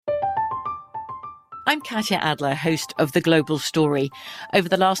I'm Katya Adler, host of The Global Story. Over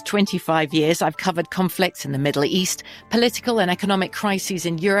the last 25 years, I've covered conflicts in the Middle East, political and economic crises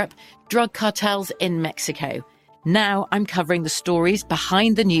in Europe, drug cartels in Mexico. Now I'm covering the stories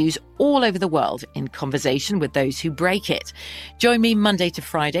behind the news all over the world in conversation with those who break it. Join me Monday to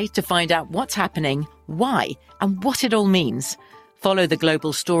Friday to find out what's happening, why, and what it all means. Follow The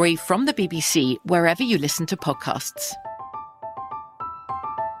Global Story from the BBC wherever you listen to podcasts.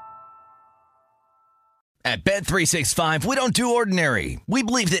 At Bet365, we don't do ordinary. We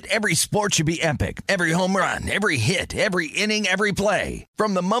believe that every sport should be epic. Every home run, every hit, every inning, every play.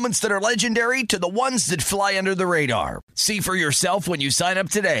 From the moments that are legendary to the ones that fly under the radar. See for yourself when you sign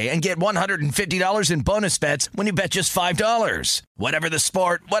up today and get $150 in bonus bets when you bet just $5. Whatever the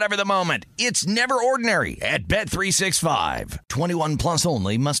sport, whatever the moment, it's never ordinary at Bet365. 21 plus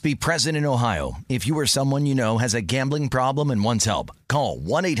only. Must be present in Ohio. If you or someone you know has a gambling problem and wants help, call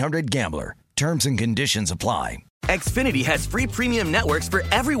 1-800-GAMBLER. Terms and conditions apply. Xfinity has free premium networks for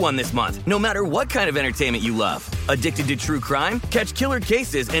everyone this month, no matter what kind of entertainment you love. Addicted to true crime? Catch killer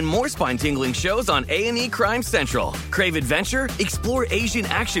cases and more spine-tingling shows on A&E Crime Central. Crave adventure? Explore Asian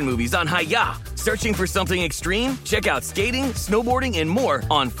action movies on Hi-YAH. Searching for something extreme? Check out skating, snowboarding, and more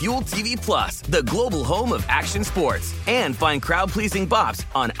on Fuel TV Plus, the global home of action sports. And find crowd-pleasing bops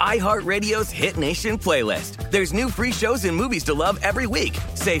on iHeartRadio's Hit Nation playlist. There's new free shows and movies to love every week.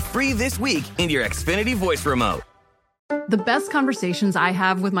 Say free this week in your Xfinity voice remote. The best conversations I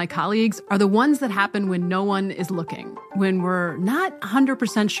have with my colleagues are the ones that happen when no one is looking, when we're not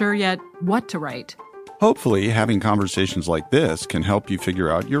 100% sure yet what to write. Hopefully, having conversations like this can help you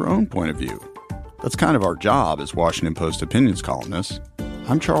figure out your own point of view. That's kind of our job as Washington Post opinions columnists.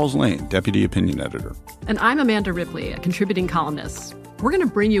 I'm Charles Lane, Deputy Opinion Editor. And I'm Amanda Ripley, a contributing columnist. We're going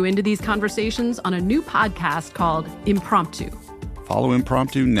to bring you into these conversations on a new podcast called Impromptu. Follow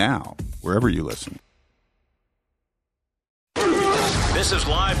Impromptu now, wherever you listen. This is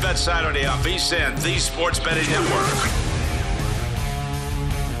Live Bet Saturday on VSiN, the Sports Betting Network.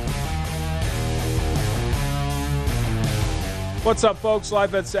 What's up, folks?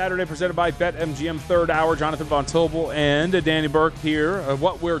 Live Bet Saturday presented by BetMGM, third hour. Jonathan Von Tobel and Danny Burke here.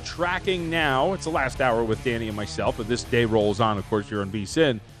 What we're tracking now, it's the last hour with Danny and myself, but this day rolls on, of course, here on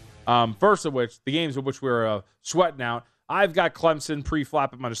VSiN. First of which, the games of which we're sweating out. I've got Clemson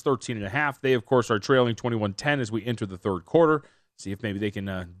pre-flop at minus 13.5. They, of course, are trailing 21-10 as we enter the third quarter. See if maybe they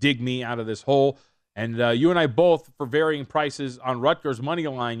can dig me out of this hole. And you and I both, for varying prices on Rutgers money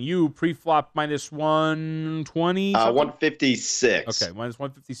line, you pre-flop minus 120? 156. Okay, minus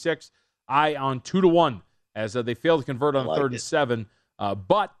 156. I on 2-1 as they failed to convert on third and 7.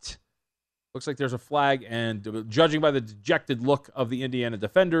 But looks like there's a flag, and judging by the dejected look of the Indiana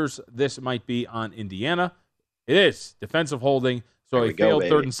defenders, this might be on Indiana. It is defensive holding, so a failed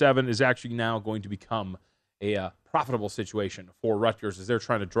third and 7 is actually now going to become a profitable situation for Rutgers as they're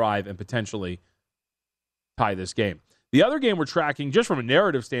trying to drive and potentially tie this game. The other game we're tracking, just from a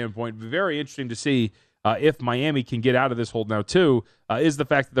narrative standpoint, very interesting to see if Miami can get out of this hold now too, is the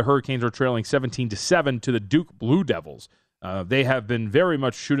fact that the Hurricanes are trailing 17-7 to the Duke Blue Devils. They have been very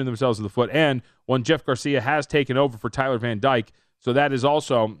much shooting themselves in the foot, and when Jeff Garcia has taken over for Tyler Van Dyke, so that is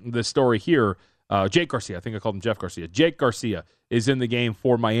also the story here. Jake Garcia, I think I called him Jeff Garcia. Jake Garcia is in the game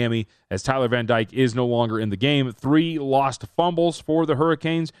for Miami as Tyler Van Dyke is no longer in the game. 3 lost fumbles for the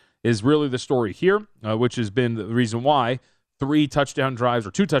Hurricanes is really the story here, which has been the reason why 2 touchdown drives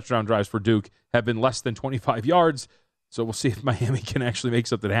for Duke have been less than 25 yards. So we'll see if Miami can actually make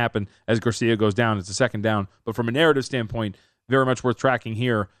something happen as Garcia goes down. It's a second down. But from a narrative standpoint, very much worth tracking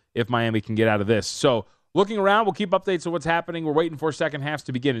here if Miami can get out of this. So looking around, we'll keep updates on what's happening. We're waiting for second halves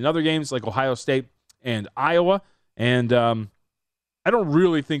to begin in other games like Ohio State and Iowa. And I don't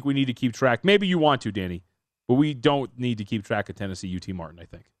really think we need to keep track. Maybe you want to, Danny, but we don't need to keep track of Tennessee UT Martin, I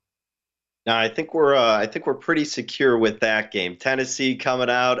think. No, I think we're pretty secure with that game. Tennessee coming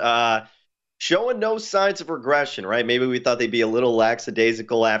out, showing no signs of regression, right? Maybe we thought they'd be a little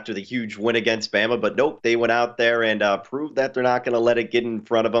lackadaisical after the huge win against Bama, but nope, they went out there and proved that they're not going to let it get in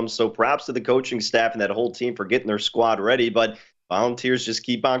front of them. So props to the coaching staff and that whole team for getting their squad ready, but Volunteers just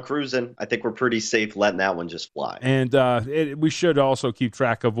keep on cruising. I think we're pretty safe letting that one just fly. And we should also keep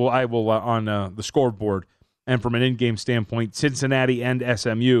track of, I will on the scoreboard, and from an in-game standpoint, Cincinnati and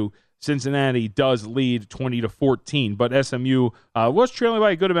SMU. Cincinnati does lead 20-14, but SMU was trailing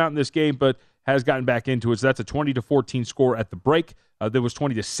by a good amount in this game, but has gotten back into it. So that's a 20-14 score at the break. There was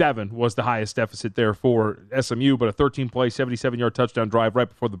 20-7 was the highest deficit there for SMU, but a 13-play, 77-yard touchdown drive right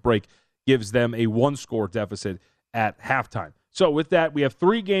before the break gives them a one-score deficit at halftime. So with that, we have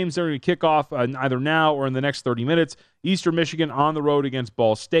 3 games that are going to kick off either now or in the next 30 minutes. Eastern Michigan on the road against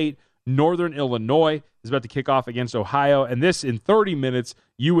Ball State. Northern Illinois is about to kick off against Ohio. And this in 30 minutes,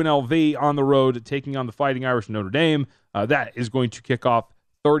 UNLV on the road taking on the Fighting Irish Notre Dame. That is going to kick off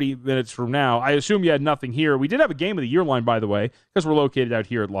 30 minutes from now. I assume you had nothing here. We did have a Game of the Year line, by the way, because we're located out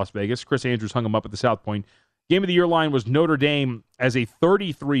here at Las Vegas. Chris Andrews hung them up at the South Point. Game of the Year line was Notre Dame as a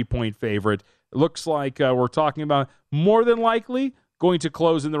 33-point favorite. It looks like we're talking about more than likely going to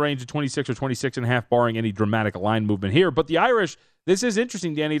close in the range of 26 or 26.5, barring any dramatic line movement here. But the Irish, this is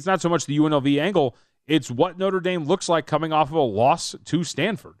interesting, Danny. It's not so much the UNLV angle. It's what Notre Dame looks like coming off of a loss to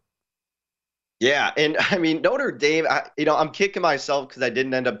Stanford. Yeah, and I mean, Notre Dame, I'm kicking myself because I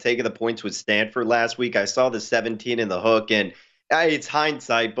didn't end up taking the points with Stanford last week. I saw the 17 in the hook, and it's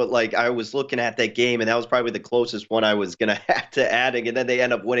hindsight, but like I was looking at that game, and that was probably the closest one I was going to have to adding, and then they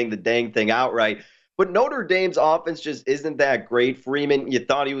end up winning the dang thing outright. But Notre Dame's offense just isn't that great. Freeman, you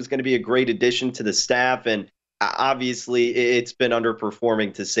thought he was going to be a great addition to the staff, and obviously it's been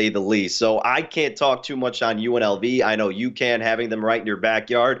underperforming to say the least. So I can't talk too much on UNLV. I know you can, having them right in your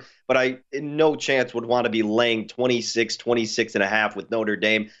backyard, but I in no chance would want to be laying 26.5 with Notre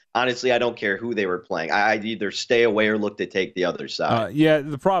Dame. Honestly, I don't care who they were playing. I'd either stay away or look to take the other side. Yeah,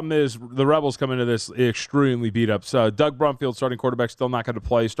 the problem is the Rebels come into this extremely beat up. So Doug Brumfield, starting quarterback, still not going to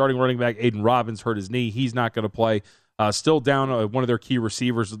play. Starting running back, Aiden Robbins hurt his knee. He's not going to play. Still down one of their key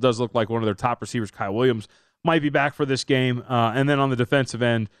receivers. It does look like one of their top receivers, Kyle Williams, might be back for this game. And then on the defensive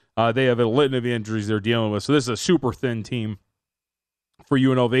end, they have a litany of injuries they're dealing with. So this is a super thin team for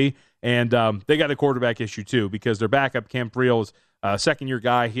UNLV. And they got a quarterback issue, too, because their backup, Cam Friel, is a second-year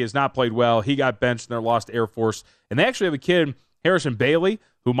guy. He has not played well. He got benched in their lost Air Force. And they actually have a kid, Harrison Bailey,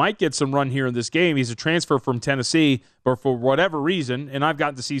 who might get some run here in this game. He's a transfer from Tennessee, but for whatever reason, and I've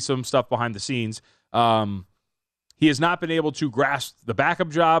gotten to see some stuff behind the scenes, he has not been able to grasp the backup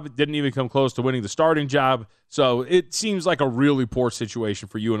job, didn't even come close to winning the starting job. So it seems like a really poor situation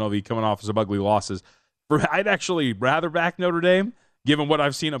for UNLV coming off of some ugly losses. I'd actually rather back Notre Dame, given what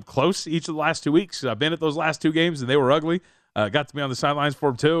I've seen up close each of the last 2 weeks. I've been at those last two games, and they were ugly. Got to be on the sidelines for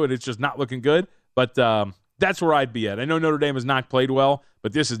them, too, and it's just not looking good. But that's where I'd be at. I know Notre Dame has not played well,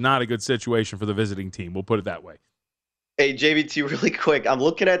 but this is not a good situation for the visiting team. We'll put it that way. Hey, JVT, really quick. I'm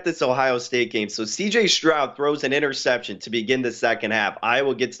looking at this Ohio State game. So C.J. Stroud throws an interception to begin the second half.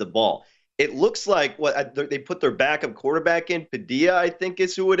 Iowa gets the ball. It looks like they put their backup quarterback in, Padilla, I think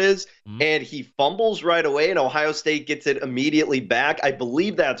is who it is, and he fumbles right away, and Ohio State gets it immediately back. I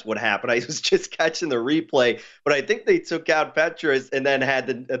believe that's what happened. I was just catching the replay, but I think they took out Petrus and then had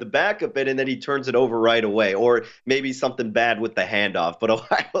the backup in, and then he turns it over right away, or maybe something bad with the handoff. But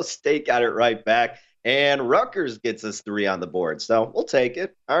Ohio State got it right back. And Rutgers gets us 3 on the board, so we'll take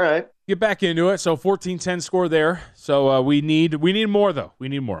it. All right. Get back into it. So 14-10 score there. So we need more, though. We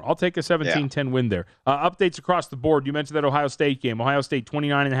need more. I'll take a 17-10 win there. Updates across the board. You mentioned that Ohio State game. Ohio State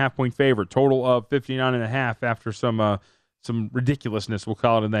 29.5-point favorite. Total of 59.5 after some ridiculousness, we'll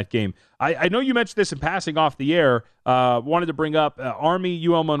call it, in that game. I know you mentioned this in passing off the air. Wanted to bring up Army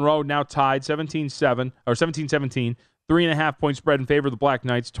UL Monroe now tied 17-7 or 17-17. 3.5-point spread in favor of the Black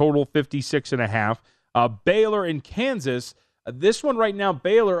Knights. Total 56.5. Baylor and Kansas. This one right now,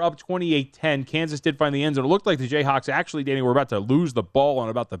 Baylor up 28-10. Kansas did find the end zone. It looked like the Jayhawks actually, Danny, were about to lose the ball on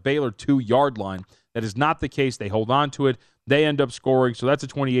about the Baylor 2-yard line. That is not the case. They hold on to it. They end up scoring. So that's a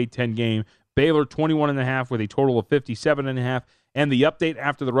 28-10 game. Baylor 21.5 with a total of 57.5. And the update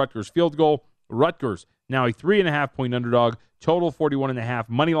after the Rutgers field goal. Rutgers now a 3.5-point underdog. Total 41.5.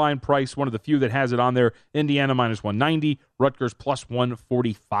 Moneyline price, one of the few that has it on there. Indiana minus 190. Rutgers plus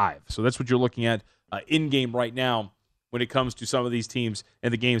 145. So that's what you're looking at in-game right now when it comes to some of these teams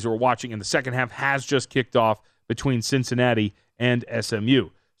and the games that we're watching. And the second half has just kicked off between Cincinnati and SMU.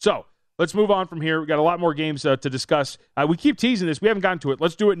 So let's move on from here. We've got a lot more games to discuss. We keep teasing this. We haven't gotten to it.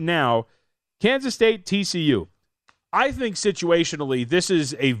 Let's do it now. Kansas State, TCU. I think situationally this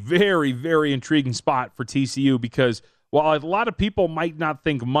is a very, very intriguing spot for TCU because while a lot of people might not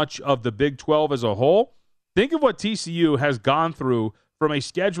think much of the Big 12 as a whole, think of what TCU has gone through from a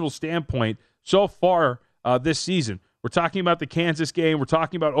schedule standpoint so far this season. We're talking about the Kansas game. We're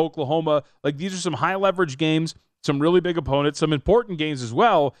talking about Oklahoma. Like, these are some high-leverage games, some really big opponents, some important games as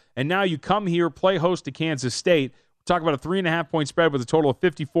well. And now you come here, play host to Kansas State. We're talking about a 3.5-point spread with a total of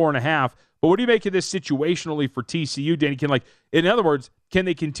 54.5. But what do you make of this situationally for TCU, Danny? In other words, can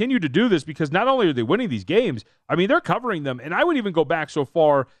they continue to do this? Because not only are they winning these games, I mean, they're covering them. And I would even go back so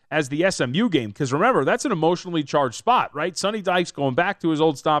far as the SMU game. Because remember, that's an emotionally charged spot, right? Sonny Dykes going back to his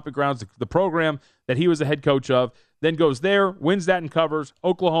old stomping grounds, the program that he was the head coach of, then goes there, wins that and covers.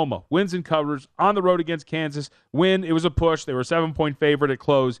 Oklahoma wins and covers on the road against Kansas. Win, it was a push. They were a 7-point favorite at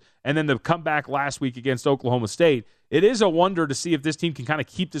close. And then the comeback last week against Oklahoma State. it is a wonder to see if this team can kind of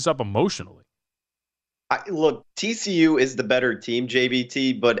keep this up emotionally. Look, TCU is the better team,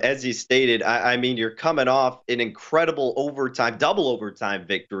 JVT, but as you stated, I mean, you're coming off an incredible double overtime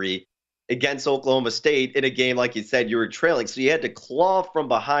victory against Oklahoma State in a game, like you said, you were trailing. So you had to claw from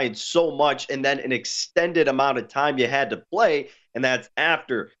behind so much, and then an extended amount of time you had to play, and that's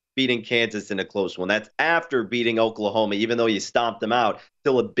after beating Kansas in a close one. That's after beating Oklahoma, even though you stomped them out.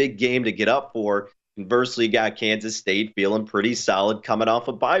 Still a big game to get up for. Conversely, you got Kansas State feeling pretty solid coming off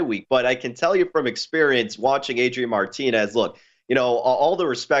a bye week. But I can tell you from experience watching Adrian Martinez, look, all the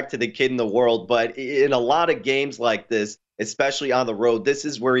respect to the kid in the world, but in a lot of games like this, especially on the road, this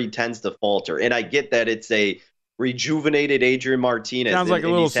is where he tends to falter. And I get that it's a rejuvenated Adrian Martinez. Sounds like a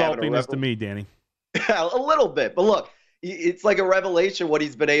little saltiness to me, Danny. A little bit. But look, it's like a revelation what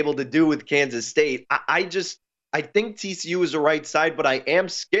he's been able to do with Kansas State. I think TCU is the right side, but I am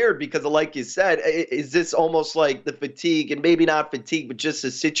scared because, like you said, is this almost like the fatigue, and maybe not fatigue, but just a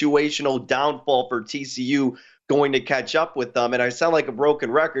situational downfall for TCU going to catch up with them? And I sound like a broken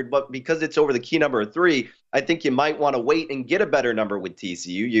record, but because it's over the key number of 3, I think you might want to wait and get a better number with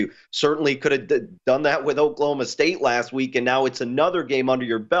TCU. You certainly could have done that with Oklahoma State last week, and now it's another game under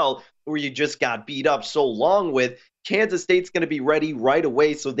your belt where you just got beat up so long with. Kansas State's going to be ready right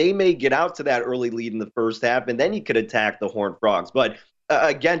away, so they may get out to that early lead in the first half, and then you could attack the Horned Frogs. But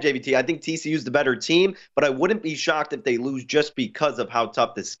again, JVT, I think TCU's the better team, but I wouldn't be shocked if they lose just because of how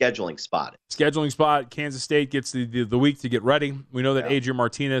tough the scheduling spot is. Scheduling spot, Kansas State gets the week to get ready. We know that Adrian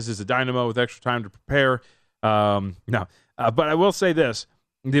Martinez is a dynamo with extra time to prepare. But I will say this.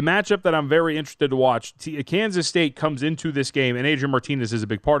 The matchup that I'm very interested to watch, Kansas State comes into this game, and Adrian Martinez is a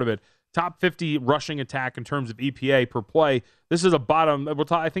big part of it. Top 50 rushing attack in terms of EPA per play. This is a bottom.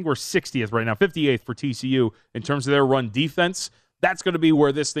 I think we're 60th right now, 58th for TCU in terms of their run defense. That's going to be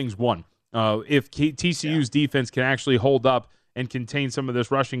where this thing's won. If TCU's defense can actually hold up and contain some of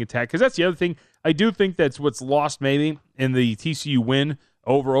this rushing attack, because that's the other thing. I do think that's what's lost maybe in the TCU win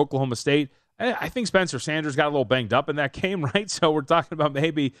over Oklahoma State. I think Spencer Sanders got a little banged up in that game, right? So we're talking about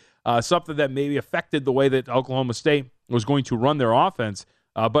maybe something that maybe affected the way that Oklahoma State was going to run their offense.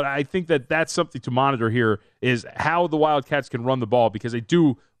 But I think that that's something to monitor here is how the Wildcats can run the ball, because I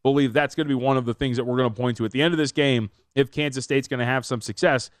do believe that's going to be one of the things that we're going to point to at the end of this game if Kansas State's going to have some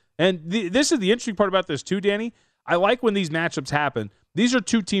success. And this is the interesting part about this too, Danny. I like when these matchups happen. These are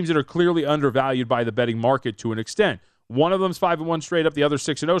two teams that are clearly undervalued by the betting market to an extent. One of them's 5-1 straight up, the other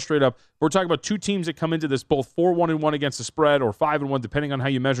 6-0 straight up. We're talking about two teams that come into this both 4-1-1 against the spread or 5-1, depending on how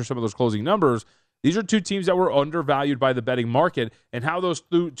you measure some of those closing numbers. These are two teams that were undervalued by the betting market, and how those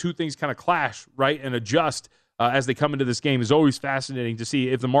two things kind of clash, right, and adjust as they come into this game is always fascinating to see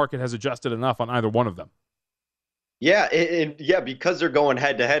if the market has adjusted enough on either one of them. Yeah, because they're going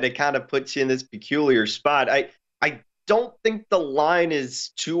head-to-head, it kind of puts you in this peculiar spot. I don't think the line is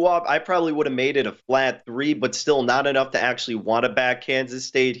too off. I probably would have made it a flat 3, but still not enough to actually want to back Kansas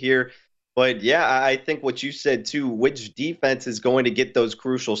State here. But, yeah, I think what you said, too, which defense is going to get those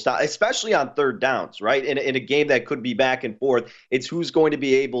crucial stops, especially on third downs, right? In a game that could be back and forth, it's who's going to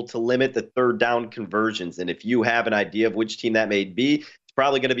be able to limit the third down conversions. And if you have an idea of which team that may be, it's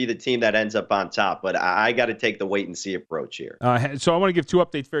probably going to be the team that ends up on top. But I got to take the wait-and-see approach here. So I want to give 2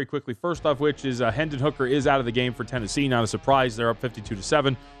 updates very quickly. First off, which is Hendon Hooker is out of the game for Tennessee. Not a surprise. They're up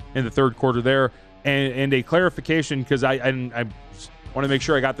 52-7 in the third quarter there. And a clarification, because I want to make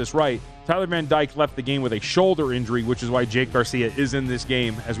sure I got this right. Tyler Van Dyke left the game with a shoulder injury, which is why Jake Garcia is in this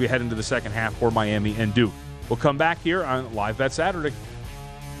game as we head into the second half for Miami and Duke. We'll come back here on Live Bet Saturday.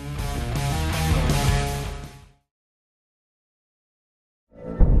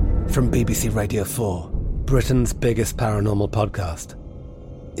 From BBC Radio 4, Britain's biggest paranormal podcast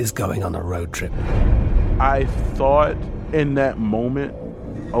is going on a road trip. I thought in that moment,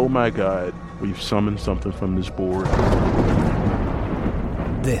 oh my God, we've summoned something from this board.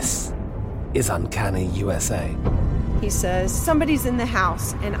 This is Uncanny USA. He says, somebody's in the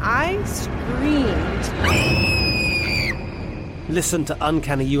house, and I screamed. Listen to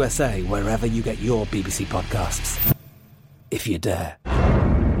Uncanny USA wherever you get your BBC podcasts, if you dare.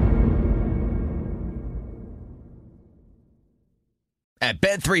 At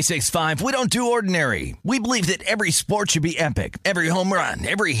Bet365, we don't do ordinary. We believe that every sport should be epic. Every home run,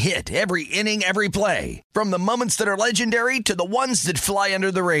 every hit, every inning, every play. From the moments that are legendary to the ones that fly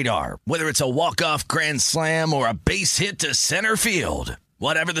under the radar. Whether it's a walk-off grand slam or a base hit to center field.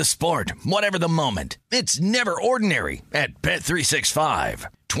 Whatever the sport, whatever the moment. It's never ordinary at Bet365.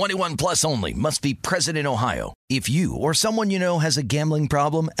 21 plus only. Must be present in Ohio. If you or someone you know has a gambling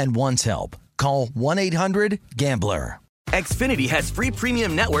problem and wants help, call 1-800-GAMBLER. Xfinity has free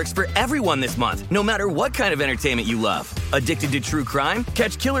premium networks for everyone this month, no matter what kind of entertainment you love. Addicted to true crime?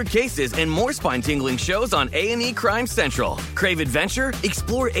 Catch killer cases and more spine-tingling shows on A&E Crime Central. Crave adventure?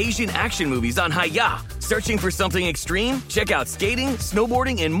 Explore Asian action movies on Hi-YAH. Searching for something extreme? Check out skating,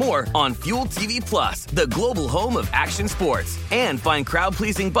 snowboarding, and more on Fuel TV Plus, the global home of action sports. And find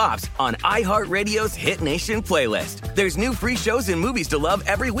crowd-pleasing bops on iHeartRadio's Hit Nation playlist. There's new free shows and movies to love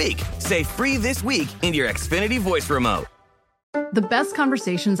every week. Say free this week in your Xfinity voice remote. The best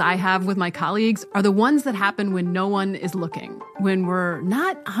conversations I have with my colleagues are the ones that happen when no one is looking, when we're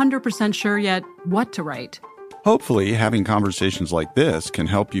not 100% sure yet what to write. Hopefully, having conversations like this can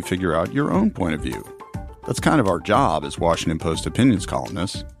help you figure out your own point of view. That's kind of our job as Washington Post opinions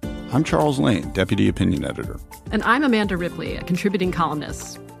columnists. I'm Charles Lane, Deputy Opinion Editor. And I'm Amanda Ripley, a contributing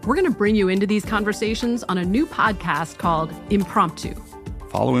columnist. We're going to bring you into these conversations on a new podcast called Impromptu.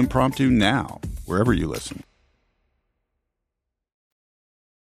 Follow Impromptu now, wherever you listen.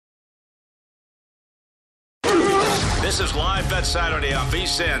 This is Live Bet Saturday on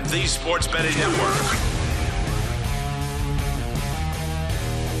VSiN, the Sports Betting Network.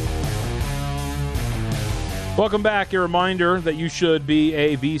 Welcome back. A reminder that you should be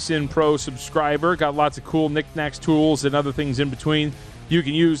a VSiN Pro subscriber. Got lots of cool knickknacks, tools, and other things in between you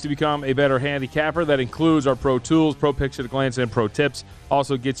can use to become a better handicapper. That includes our pro tools, pro picks at a glance, and pro tips.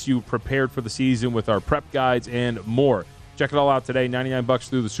 Also gets you prepared for the season with our prep guides and more. Check it all out today. $99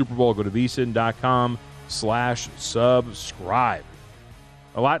 through the Super Bowl. Go to vsin.com/subscribe.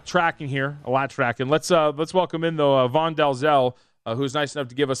 A lot tracking here. Let's welcome in, though, Vaughn Dalzell, who's nice enough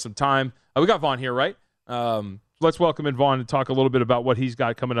to give us some time. We got Vaughn here, right? Let's welcome in Vaughn and talk a little bit about what he's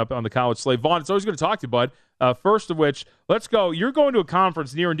got coming up on the college slate. Vaughn, it's always good to talk to you, bud. First of which, let's go. You're going to a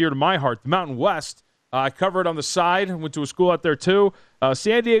conference near and dear to my heart, the Mountain West. I covered on the side, went to a school out there too.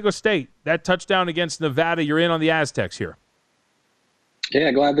 San Diego State, that touchdown against Nevada, you're in on the Aztecs here.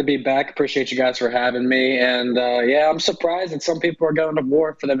 Yeah, glad to be back. Appreciate you guys for having me. And, I'm surprised that some people are going to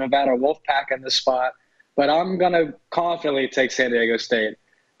war for the Nevada Wolfpack in this spot. But I'm going to confidently take San Diego State.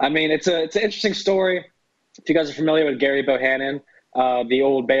 I mean, it's an interesting story. If you guys are familiar with Gary Bohannon, the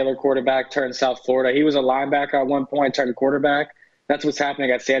old Baylor quarterback turned South Florida. He was a linebacker at one point, turned quarterback. That's what's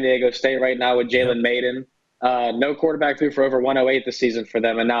happening at San Diego State right now with Jalen Maiden. No quarterback threw for over 108 this season for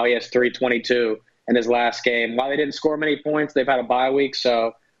them, and now he has 322 in his last game. While they didn't score many points, they've had a bye week,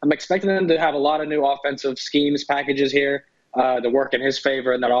 so I'm expecting them to have a lot of new offensive schemes, packages here to work in his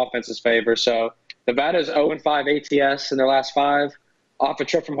favor and that offense's favor. So Nevada's 0-5 ATS in their last 5. Off a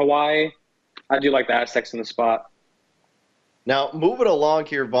trip from Hawaii, I do like the Aztecs in the spot. Now, moving along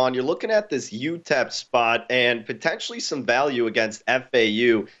here, Vaughn, you're looking at this UTEP spot and potentially some value against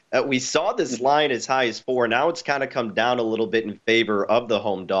FAU. We saw this line as high as 4. Now it's kind of come down a little bit in favor of the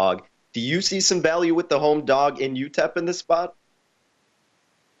home dog. Do you see some value with the home dog in UTEP in this spot?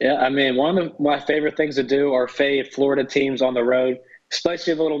 Yeah, I mean, one of my favorite things to do are fade Florida teams on the road,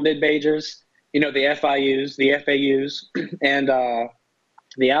 especially the little mid-majors, the FIUs, the FAUs, and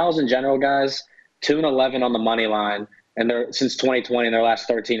the Owls in general, guys, 2-11 on the money line, and they're since 2020 in their last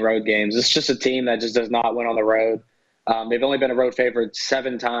 13 road games. It's just a team that just does not win on the road. They've only been a road favorite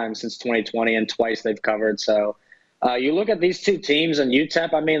 7 times since 2020, and twice they've covered. So you look at these two teams in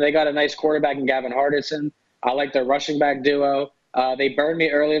UTEP. I mean, they got a nice quarterback in Gavin Hardison. I like their rushing back duo. They burned me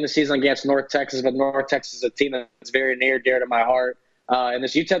early in the season against North Texas, but North Texas is a team that's very near dear to my heart. And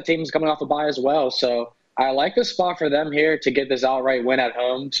this UTEP team is coming off a bye as well. So I like the spot for them here to get this outright win at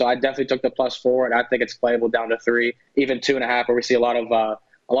home. So I definitely took the +4, and I think it's playable down to 3, even 2.5, where we see a lot of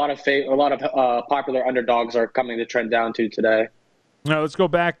popular underdogs are coming to trend down to today. Now let's go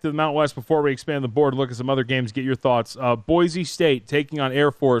back to the Mountain West before we expand the board and look at some other games. Get your thoughts. Boise State taking on Air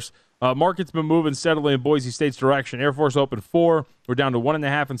Force. Market's been moving steadily in Boise State's direction. Air Force opened 4. We're down to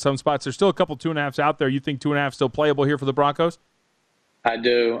 1.5 in some spots. There's still a couple 2.5s out there. You think 2.5 still playable here for the Broncos? I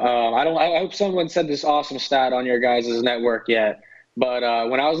do. I hope someone said this awesome stat on your guys' network yet. But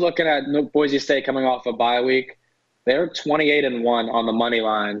when I was looking at Boise State coming off a bye week, they're 28-1 on the money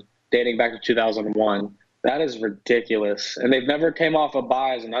line, dating back to 2001. That is ridiculous. And they've never came off a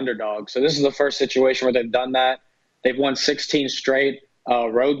bye as an underdog. So this is the first situation where they've done that. They've won 16 straight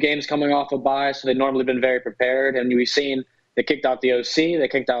road games coming off a bye, so they've normally been very prepared. And we've seen they kicked out the OC. They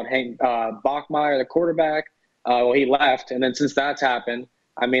kicked out Hank Bachmeier, the quarterback. He left, and then since that's happened,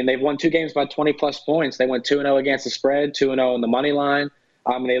 I mean, they've won 2 games by 20-plus points. They went 2-0 against the spread, 2-0 on the money line.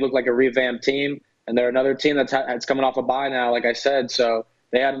 They look like a revamped team, and they're another team that's coming off a bye now, like I said. So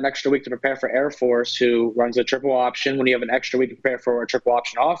they had an extra week to prepare for Air Force, who runs a triple option. When you have an extra week to prepare for a triple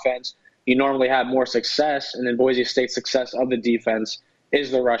option offense, you normally have more success, and then Boise State's success of the defense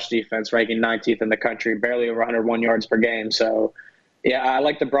is the rush defense, ranking 19th in the country, barely over 101 yards per game. So, yeah, I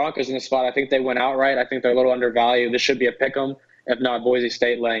like the Broncos in the spot. I think they win outright. I think they're a little undervalued. This should be a pick 'em, if not Boise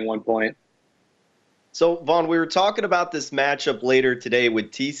State laying 1 point. So, Vaughn, we were talking about this matchup later today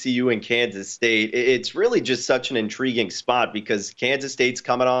with TCU and Kansas State. It's really just such an intriguing spot because Kansas State's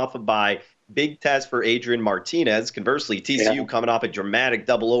coming off a bye. Big test for Adrian Martinez. Conversely, TCU coming off a dramatic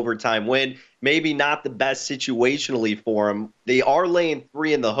double overtime win. Maybe not the best situationally for them. They are laying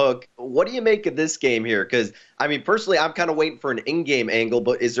 3 in the hook. What do you make of this game here? Because, I mean, personally, I'm kind of waiting for an in-game angle,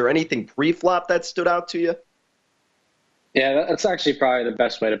 but is there anything pre-flop that stood out to you? Yeah, that's actually probably the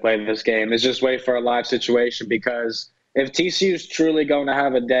best way to play this game is just wait for a live situation because if TCU is truly going to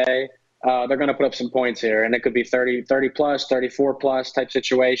have a day, they're going to put up some points here. And it could be 30 plus, 34 plus type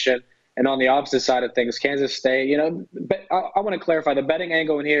situation. And on the opposite side of things, Kansas State, I want to clarify the betting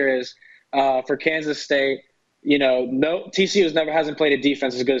angle in here is for Kansas State, no TCU hasn't played a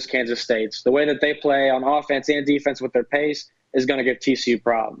defense as good as Kansas State's. The way that they play on offense and defense with their pace is going to give TCU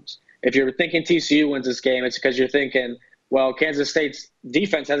problems. If you're thinking TCU wins this game, it's because you're thinking, well, Kansas State's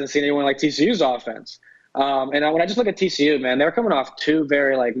defense hasn't seen anyone like TCU's offense. And when I just look at TCU, man, they're coming off 2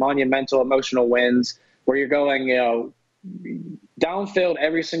 very monumental emotional wins where you're going, downfield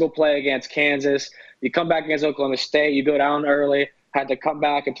every single play against Kansas. You come back against Oklahoma State, you go down early, had to come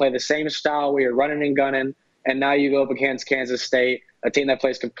back and play the same style where you're running and gunning, and now you go up against Kansas State, a team that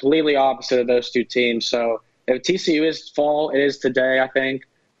plays completely opposite of those 2 teams. So if TCU is fall, it is today, I think.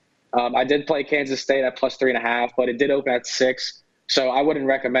 I did play Kansas State at plus 3.5, but it did open at 6. So I wouldn't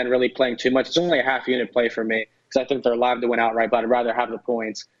recommend really playing too much. It's only a half unit play for me because I think they're live to win outright, but I'd rather have the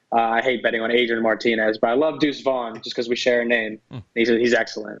points. I hate betting on Adrian Martinez, but I love Deuce Vaughn just because we share a name. He's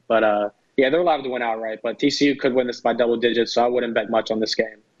excellent. But, they're live to win outright. But TCU could win this by double digits, so I wouldn't bet much on this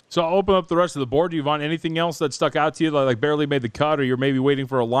game. So I'll open up the rest of the board. Do you want anything else that stuck out to you, like barely made the cut, or you're maybe waiting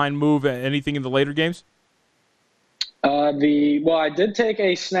for a line move, anything in the later games? I did take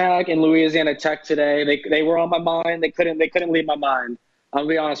a snag in Louisiana Tech today. They were on my mind. They couldn't leave my mind. I'll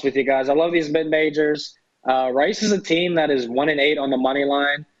be honest with you guys. I love these mid-majors. Rice is a team that is 1-8 on the money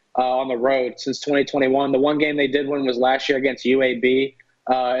line on the road since 2021. The one game they did win was last year against UAB,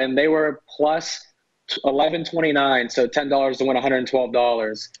 and they were plus 11.29, so $10 to win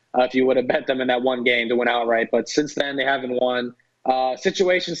 $112 if you would have bet them in that one game to win outright. But since then, they haven't won.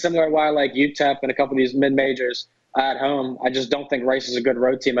 Situation similar to why I like UTEP and a couple of these mid-majors at home. I just don't think Rice is a good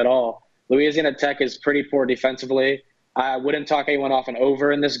road team at all. Louisiana Tech is pretty poor defensively. I wouldn't talk anyone off an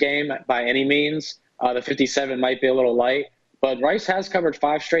over in this game by any means. The 57 might be a little light. But Rice has covered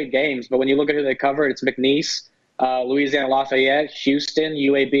 5 straight games. But when you look at who they covered, it's McNeese, Louisiana Lafayette, Houston,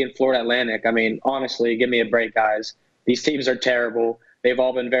 UAB, and Florida Atlantic. I mean, honestly, give me a break, guys. These teams are terrible. They've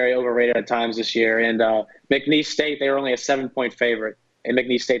all been very overrated at times this year. And McNeese State, they were only a 7-point favorite. And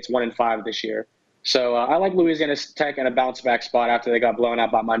McNeese State's 1-5 this year. So I like Louisiana Tech in a bounce-back spot after they got blown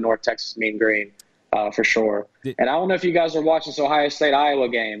out by my North Texas Mean Green, for sure. And I don't know if you guys are watching this Ohio State-Iowa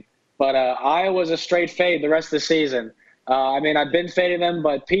game, but Iowa's a straight fade the rest of the season. I've been fading them,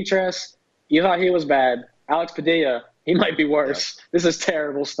 but Petras, you thought he was bad. Alex Padilla, he might be worse. Yeah. This is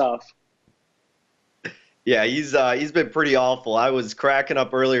terrible stuff. Yeah, he's been pretty awful. I was cracking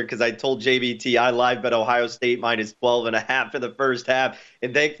up earlier because I told JVT I live bet Ohio State minus 12.5 in the first half,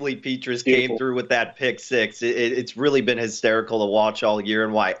 and thankfully Petras came through with that pick 6. It's really been hysterical to watch all year,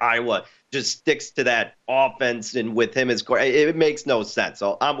 and why Iowa just sticks to that offense, and with him as it makes no sense.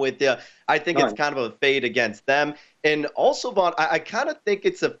 So I'm with you. I think it's kind of a fade against them, and also Vaughn, I kind of think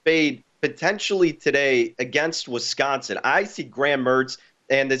it's a fade potentially today against Wisconsin. I see Graham Mertz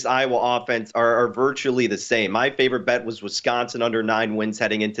and this Iowa offense are virtually the same. My favorite bet was Wisconsin under 9 wins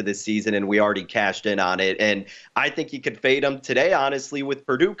heading into this season, and we already cashed in on it. And I think you could fade them today, honestly, with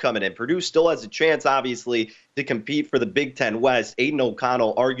Purdue coming in. Purdue still has a chance, obviously, to compete for the Big Ten West. Aiden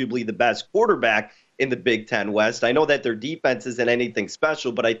O'Connell, arguably the best quarterback in the Big Ten West. I know that their defense isn't anything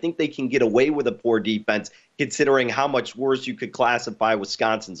special, but I think they can get away with a poor defense considering how much worse you could classify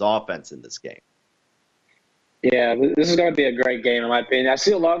Wisconsin's offense in this game. Yeah, this is going to be a great game, in my opinion. I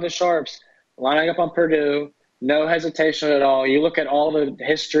see a lot of the sharps lining up on Purdue, no hesitation at all. You look at all the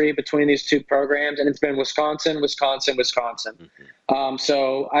history between these two programs, and it's been Wisconsin, Wisconsin, Wisconsin.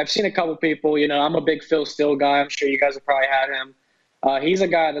 So I've seen a couple people, I'm a big Phil Steele guy. I'm sure you guys have probably had him. He's a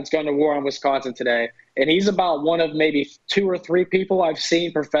guy that's going to war on Wisconsin today, and he's about one of maybe 2 or 3 people I've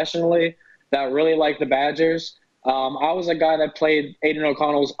seen professionally that really like the Badgers. I was a guy that played Aiden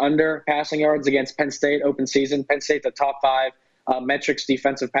O'Connell's under passing yards against Penn State open season. Penn State, the top 5 metrics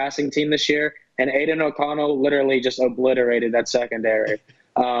defensive passing team this year, and Aiden O'Connell literally just obliterated that secondary.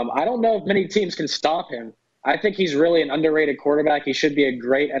 I don't know if many teams can stop him. I think he's really an underrated quarterback. He should be a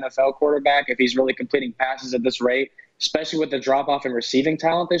great NFL quarterback if he's really completing passes at this rate, especially with the drop-off in receiving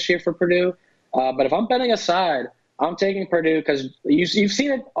talent this year for Purdue. But if I'm betting aside, I'm taking Purdue because you've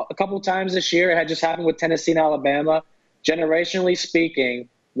seen it a couple of times this year. It had just happened with Tennessee and Alabama. Generationally speaking,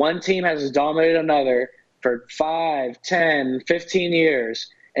 one team has dominated another for 5, 10, 15 years.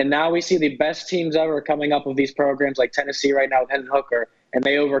 And now we see the best teams ever coming up with these programs like Tennessee right now with Hendon Hooker, and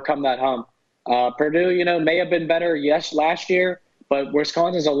they overcome that hump. Purdue, may have been better, last year, but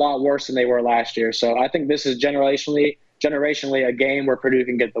Wisconsin's a lot worse than they were last year. So I think this is generationally a game where Purdue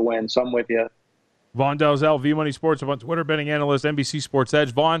can get the win. So I'm with you. Vaughn Dalzell, V-Money Sports, on Twitter, betting analyst, NBC Sports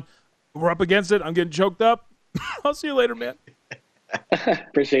Edge. Vaughn, we're up against it. I'm getting choked up. I'll see you later, man.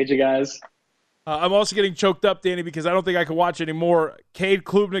 Appreciate you guys. I'm also getting choked up, Danny, because I don't think I can watch anymore. Cade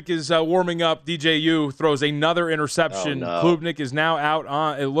Klubnik is warming up. DJU throws another interception. Oh, no. Klubnik is now out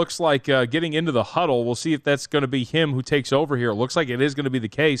on, it looks like, getting into the huddle. We'll see if that's going to be him who takes over here. It looks like it is going to be the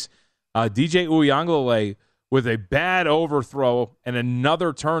case. DJ Uiagalelei with a bad overthrow and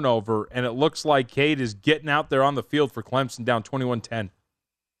another turnover, and it looks like Cade is getting out there on the field for Clemson down 21-10.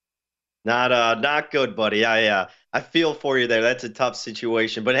 Not good, buddy. I feel for you there. That's a tough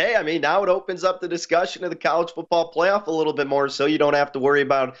situation. But, hey, I mean, now it opens up the discussion of the college football playoff a little bit more, so you don't have to worry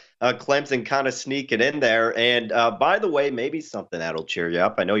about Clemson kind of sneaking in there. And, by the way, maybe something that'll cheer you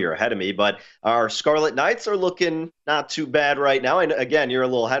up. I know you're ahead of me, but our Scarlet Knights are looking not too bad right now. And, again, you're a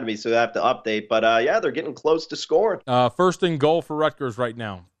little ahead of me, so I have to update. But, yeah, they're getting close to scoring. First and goal for Rutgers right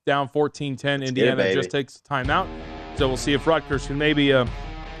now. Down 14-10. Indiana just takes timeout. So we'll see if Rutgers can maybe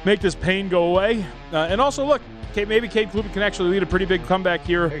make this pain go away. And also, look, maybe Cade Klubnik can actually lead a pretty big comeback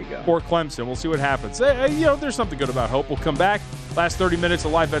here for Clemson. We'll see what happens. There's something good about hope. We'll come back. Last 30 minutes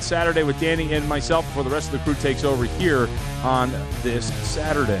of Live Bet Saturday with Danny and myself before the rest of the crew takes over here on this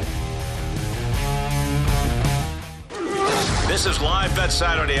Saturday. This is Live Bet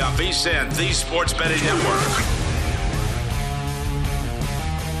Saturday on VSiN, the Sports Betting Network.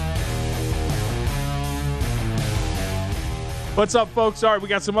 What's up, folks? All right, we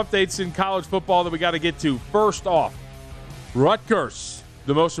got some updates in college football that we got to get to. First off, Rutgers,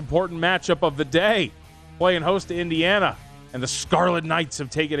 the most important matchup of the day, playing host to Indiana, and the Scarlet Knights have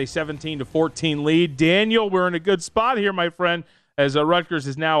taken a 17-14 lead. Daniel, we're in a good spot here, my friend, as Rutgers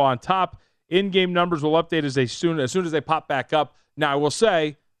is now on top. In-game numbers will update as soon as they pop back up. Now, I will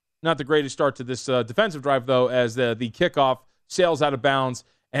say, not the greatest start to this defensive drive, though, as the kickoff sails out of bounds,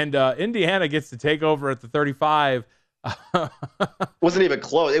 and Indiana gets to take over at the 35. Wasn't even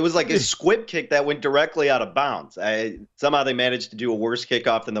close. It was like a squib kick that went directly out of bounds. Somehow they managed to do a worse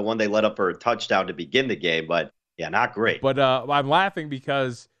kickoff than the one they let up for a touchdown to begin the game, but yeah, not great. But I'm laughing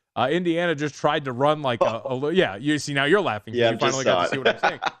because Indiana just tried to run like you see, now you're laughing. Yeah, you finally got to see what I'm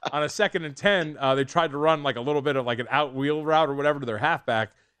saying. On a 2nd and 10, they tried to run like a little bit of like an out wheel route or whatever to their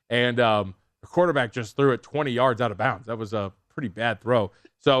halfback, and the quarterback just threw it 20 yards out of bounds. That was a pretty bad throw.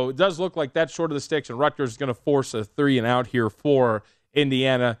 So it does look like that's short of the sticks, and Rutgers is going to force a 3-and-out here for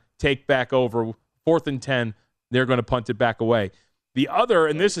Indiana. Take back over. 4th and 10, they're going to punt it back away. The other,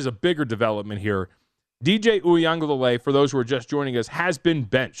 and this is a bigger development here, DJ Uiagalelei, for those who are just joining us, has been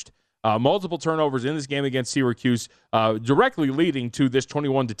benched. Multiple turnovers in this game against Syracuse, directly leading to this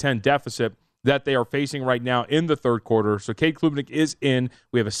 21-10 deficit that they are facing right now in the third quarter. So Cade Klubnik is in.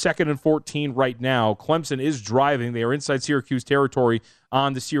 We have a 2nd and 14 right now. Clemson is driving. They are inside Syracuse territory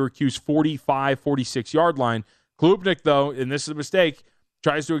on the Syracuse 45, 46-yard line. Klubnik, though, and this is a mistake,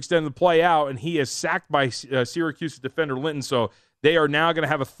 tries to extend the play out, and he is sacked by Syracuse defender Linton. So they are now going to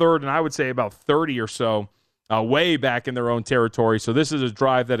have a 3rd, and I would say about 30 or so, way back in their own territory. So this is a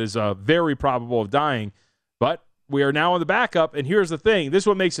drive that is very probable of dying. But we are now on the backup, and here's the thing. This is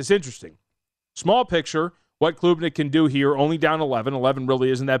what makes this interesting. Small picture, what Klubnik can do here, only down 11. 11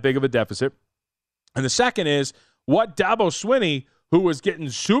 really isn't that big of a deficit. And the second is what Dabo Swinney, who was getting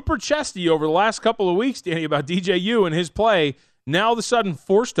super chesty over the last couple of weeks, Danny, about DJU and his play, now all of a sudden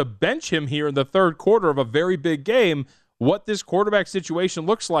forced to bench him here in the third quarter of a very big game. What this quarterback situation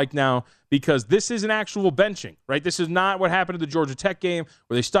looks like now, because this is an actual benching, right? This is not what happened in the Georgia Tech game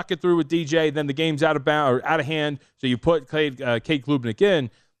where they stuck it through with DJ, then the game's out of hand, so you put Cade Klubnik in.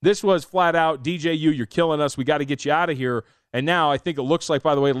 This was flat out, DJU, you're killing us. We got to get you out of here. And now I think it looks like,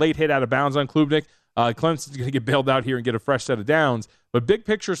 by the way, late hit out of bounds on Klubnik. Clemson's going to get bailed out here and get a fresh set of downs. But big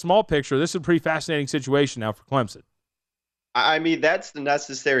picture, small picture, this is a pretty fascinating situation now for Clemson. I mean, that's the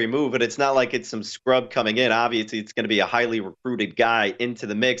necessary move, but it's not like it's some scrub coming in. Obviously, it's going to be a highly recruited guy into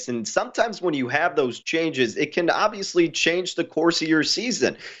the mix. And sometimes when you have those changes, it can obviously change the course of your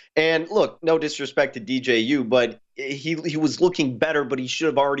season. And look, no disrespect to DJU, but he was looking better, but he should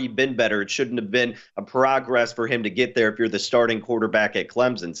have already been better. It shouldn't have been a progress for him to get there if you're the starting quarterback at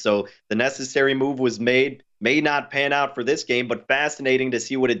Clemson. So the necessary move was made. May not pan out for this game, but fascinating to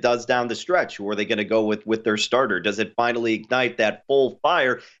see what it does down the stretch. Who are they going to go with their starter? Does it finally ignite that full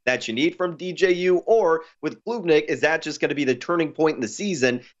fire that you need from DJU? Or with Klubnik, is that just going to be the turning point in the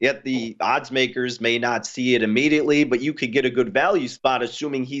season? Yet the odds makers may not see it immediately, but you could get a good value spot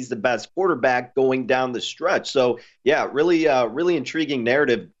assuming he's the best quarterback going down the stretch. So, yeah, really intriguing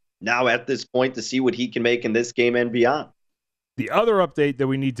narrative now at this point to see what he can make in this game and beyond. The other update that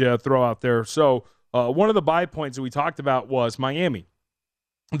we need to throw out there, one of the buy points that we talked about was Miami.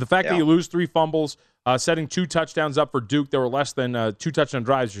 The fact that you lose 3 fumbles, setting 2 touchdowns up for Duke that were less than 2 touchdown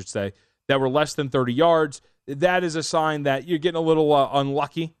drives, I should say, that were less than 30 yards, that is a sign that you're getting a little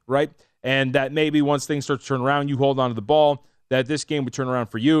unlucky, right? And that maybe once things start to turn around, you hold on to the ball, that this game would turn around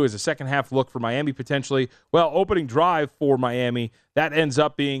for you as a second-half look for Miami potentially. Well, opening drive for Miami, that ends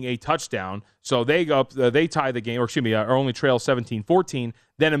up being a touchdown. So they go up, they tie the game, or only trail 17-14,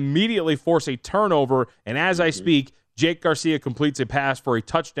 then immediately force a turnover. And as I speak, Jake Garcia completes a pass for a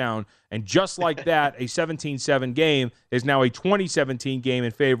touchdown. And just like that, a 17-7 game is now a 20-17 game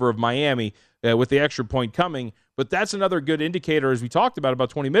in favor of Miami with the extra point coming. But that's another good indicator, as we talked about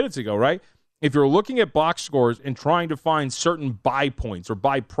 20 minutes ago, right? If you're looking at box scores and trying to find certain buy points or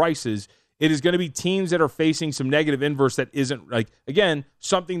buy prices, it is going to be teams that are facing some negative inverse that isn't, again,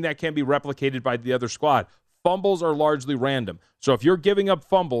 something that can be replicated by the other squad. Fumbles are largely random. So if you're giving up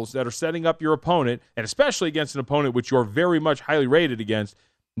fumbles that are setting up your opponent, and especially against an opponent which you're very much highly rated against,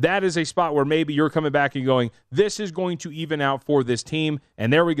 that is a spot where maybe you're coming back and going, this is going to even out for this team.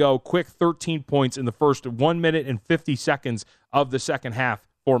 And there we go, quick 13 points in the first 1 minute and 50 seconds of the second half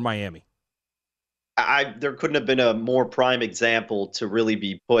for Miami. There couldn't have been a more prime example to really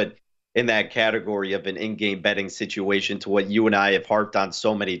be put in that category of an in-game betting situation to what you and I have harped on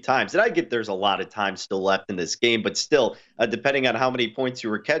so many times. And I get there's a lot of time still left in this game, but still, depending on how many points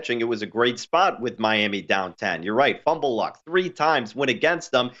you were catching, it was a great spot with Miami down 10. You're right, fumble luck 3 times went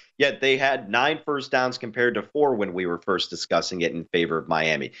against them, yet they had 9 first downs compared to 4 when we were first discussing it in favor of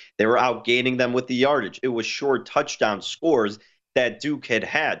Miami. They were outgaining them with the yardage. It was short touchdown scores that Duke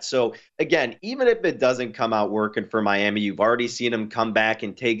had. So again, even if it doesn't come out working for Miami, you've already seen them come back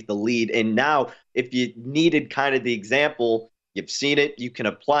and take the lead. And now if you needed kind of the example, you've seen it, you can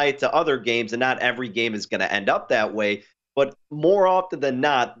apply it to other games, and not every game is going to end up that way. But more often than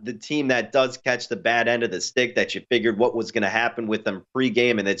not, the team that does catch the bad end of the stick that you figured what was going to happen with them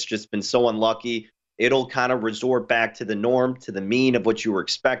pregame, and it's just been so unlucky, it'll kind of resort back to the norm, to the mean of what you were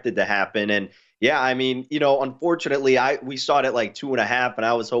expected to happen. And yeah, I mean, unfortunately, we saw it at like 2.5, and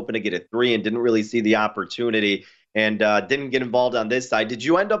I was hoping to get a 3 and didn't really see the opportunity and didn't get involved on this side. Did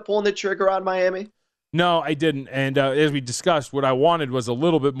you end up pulling the trigger on Miami? No, I didn't. And as we discussed, what I wanted was a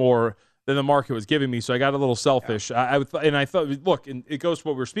little bit more than the market was giving me, so I got a little selfish. Yeah. I thought, look, and it goes to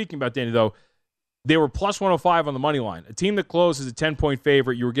what we were speaking about, Danny, though. They were plus 105 on the money line. A team that closed as a 10-point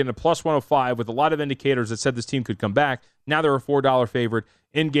favorite, you were getting a plus 105 with a lot of indicators that said this team could come back. Now they're a $4 favorite.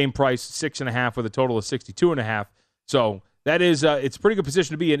 In-game price, 6.5 with a total of 62.5. So that is, it's a pretty good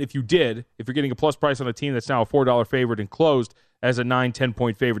position to be in if you're getting a plus price on a team that's now a $4 favorite and closed as a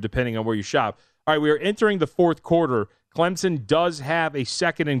 9-10-point favorite, depending on where you shop. All right, we are entering the fourth quarter. Clemson does have a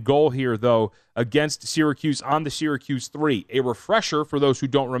 2nd and goal here, though, against Syracuse on the Syracuse 3. A refresher for those who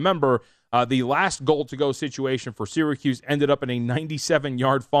don't remember, the last goal-to-go situation for Syracuse ended up in a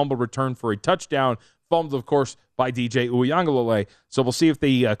 97-yard fumble return for a touchdown, fumbled, of course, by DJ Uiagalelei. So we'll see if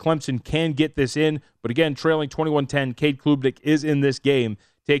the Clemson can get this in. But again, trailing 21-10, Cade Klubnik is in this game,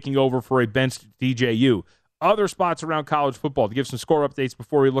 taking over for a benched DJU. Other spots around college football, to give some score updates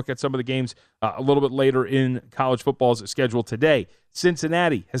before we look at some of the games a little bit later in college football's schedule today.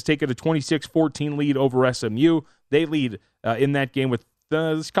 Cincinnati has taken a 26-14 lead over SMU. They lead in that game with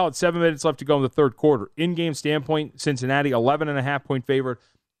let's call it 7 minutes left to go in the third quarter. In-game standpoint, Cincinnati, 11.5-point favorite,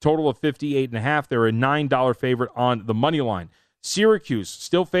 total of 58.5. They're a $9 favorite on the money line. Syracuse,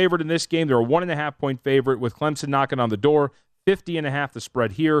 still favored in this game. They're a 1.5-point favorite with Clemson knocking on the door. 50.5 the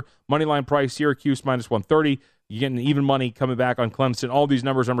spread here. Money line price, Syracuse minus 130. You're getting even money coming back on Clemson. All these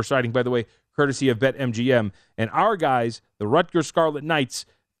numbers I'm reciting, by the way, courtesy of BetMGM. And our guys, the Rutgers Scarlet Knights,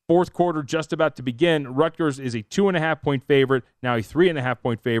 fourth quarter just about to begin. Rutgers is a 2.5-point favorite, now a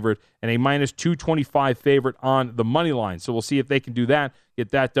 3.5-point favorite, and a minus 225 favorite on the money line. So we'll see if they can do that,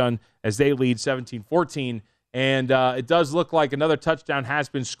 get that done as they lead 17-14. And it does look like another touchdown has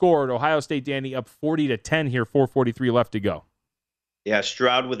been scored. Ohio State, Danny, up 40-10 here, 4:43 left to go. Yeah,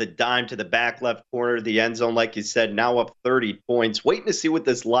 Stroud with a dime to the back left corner of the end zone, like you said, now up 30 points. Waiting to see what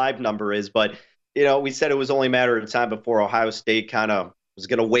this live number is, but we said it was only a matter of time before Ohio State kind of was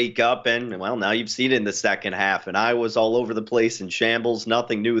going to wake up. And, well, now you've seen it in the second half. And Iowa's all over the place in shambles.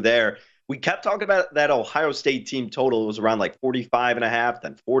 Nothing new there. We kept talking about that Ohio State team total. It was around like 45.5,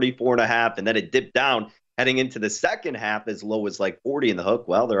 then 44.5, and then it dipped down heading into the second half as low as like 40 in the hook.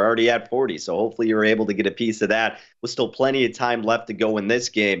 Well, they're already at 40, so hopefully you're able to get a piece of that with still plenty of time left to go in this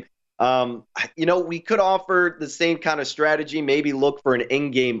game. We could offer the same kind of strategy, maybe look for an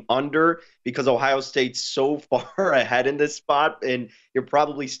in-game under because Ohio State's so far ahead in this spot, and you're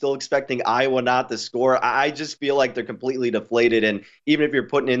probably still expecting Iowa not to score. I just feel like they're completely deflated, and even if you're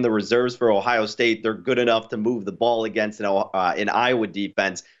putting in the reserves for Ohio State, they're good enough to move the ball against an Iowa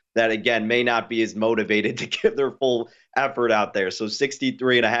defense that, again, may not be as motivated to give their full effort out there. So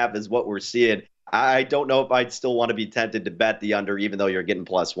 63.5 is what we're seeing. I don't know if I'd still want to be tempted to bet the under, even though you're getting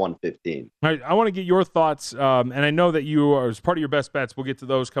plus 115. All right, I want to get your thoughts, and I know that you are, as part of your best bets, we'll get to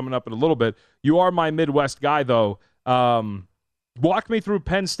those coming up in a little bit. You are my Midwest guy, though. Walk me through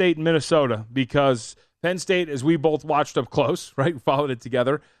Penn State and Minnesota, because Penn State, as we both watched up close, right, followed it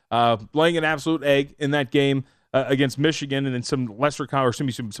together, laying an absolute egg in that game against Michigan, and then some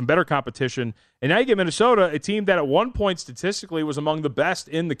better competition. And now you get Minnesota, a team that at one point statistically was among the best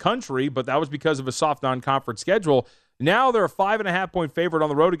in the country, but that was because of a soft non-conference schedule. Now they're a 5.5-point favorite on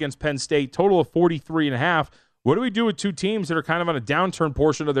the road against Penn State, total of 43.5. What do we do with two teams that are kind of on a downturn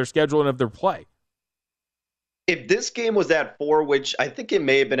portion of their schedule and of their play? If this game was at 4, which I think it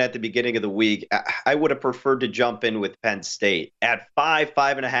may have been at the beginning of the week, I would have preferred to jump in with Penn State. At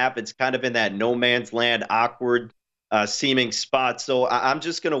 5.5, it's kind of in that no man's land, awkward seeming spot. So I'm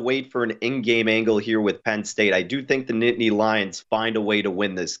just going to wait for an in-game angle here with Penn State. I do think the Nittany Lions find a way to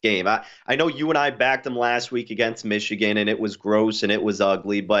win this game. I know you and I backed them last week against Michigan, and it was gross and it was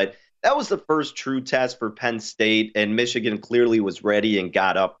ugly, but that was the first true test for Penn State, and Michigan clearly was ready and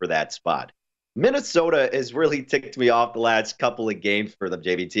got up for that spot. Minnesota has really ticked me off the last couple of games for them,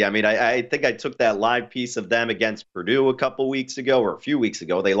 JVT. I mean, I think I took that live piece of them against Purdue a couple weeks ago, or a few weeks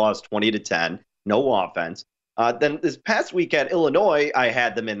ago. They lost 20-10, no offense. Then this past week at Illinois, I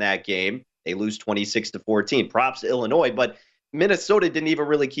had them in that game. They lose 26-14. Props to Illinois, but Minnesota didn't even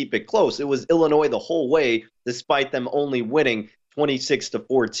really keep it close. It was Illinois the whole way, despite them only winning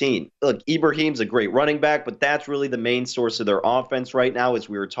 26-14. Look, Ibrahim's a great running back, but that's really the main source of their offense right now, as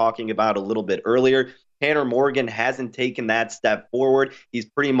we were talking about a little bit earlier. Tanner Morgan hasn't taken that step forward. He's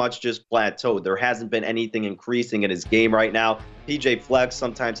pretty much just plateaued. There hasn't been anything increasing in his game right now. PJ Fleck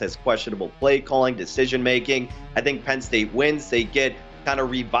sometimes has questionable play calling, decision making. I think Penn State wins. They get kind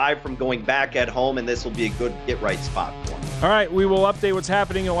of revived from going back at home, and this will be a good get-right spot for them. All right, we will update what's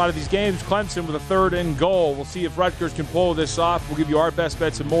happening in a lot of these games. Clemson with a 3rd and goal. We'll see if Rutgers can pull this off. We'll give you our best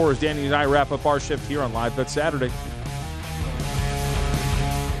bets and more as Danny and I wrap up our shift here on Live Bet Saturday.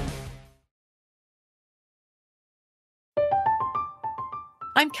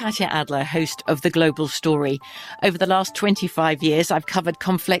 I'm Katya Adler, host of The Global Story. Over the last 25 years, I've covered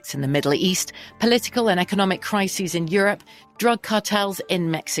conflicts in the Middle East, political and economic crises in Europe, drug cartels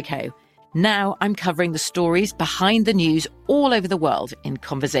in Mexico. Now I'm covering the stories behind the news all over the world in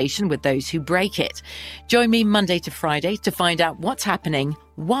conversation with those who break it. Join me Monday to Friday to find out what's happening,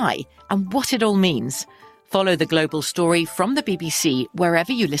 why, and what it all means. Follow The Global Story from the BBC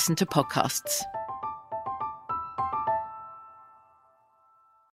wherever you listen to podcasts.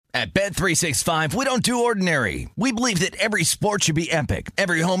 At Bet365, we don't do ordinary. We believe that every sport should be epic.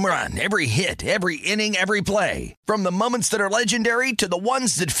 Every home run, every hit, every inning, every play. From the moments that are legendary to the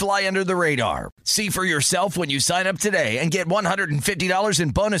ones that fly under the radar. See for yourself when you sign up today and get $150 in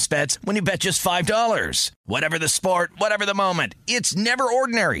bonus bets when you bet just $5. Whatever the sport, whatever the moment, it's never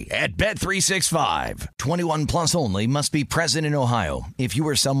ordinary at Bet365. 21 plus only. Must be present in Ohio. If you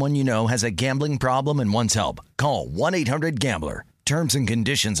or someone you know has a gambling problem and wants help, call 1-800-GAMBLER. Terms and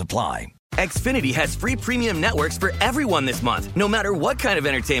conditions apply. Xfinity has free premium networks for everyone this month, no matter what kind of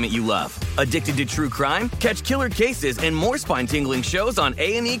entertainment you love. Addicted to true crime? Catch killer cases and more spine-tingling shows on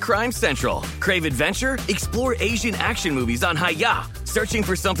A&E Crime Central. Crave adventure? Explore Asian action movies on Hi-YAH. Searching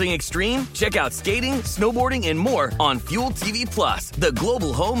for something extreme? Check out skating, snowboarding, and more on Fuel TV Plus, the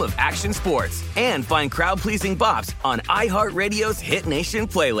global home of action sports. And find crowd-pleasing bops on iHeartRadio's Hit Nation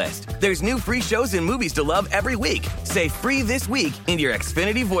playlist. There's new free shows and movies to love every week. Say free this week in your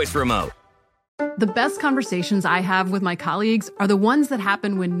Xfinity voice remote. The best conversations I have with my colleagues are the ones that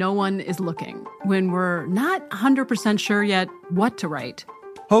happen when no one is looking, when we're not 100% sure yet what to write.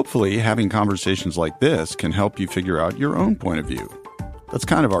 Hopefully, having conversations like this can help you figure out your own point of view. That's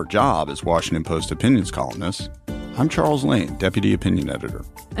kind of our job as Washington Post opinions columnists. I'm Charles Lane, Deputy Opinion Editor.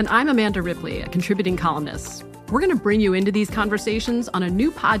 And I'm Amanda Ripley, a contributing columnist. We're going to bring you into these conversations on a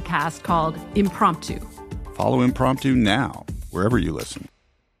new podcast called Impromptu. Follow Impromptu now, wherever you listen.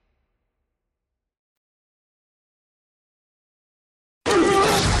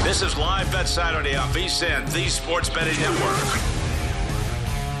 This is Live Bet Saturday on VSiN, the Sports Betting Network.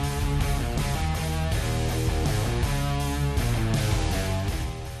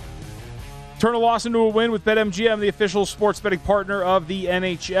 Turn a loss into a win with BetMGM, the official sports betting partner of the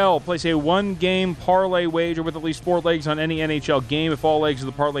NHL. Place a one-game parlay wager with at least 4 legs on any NHL game. If all legs of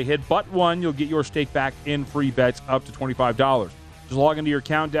the parlay hit but one, you'll get your stake back in free bets up to $25. Just log into your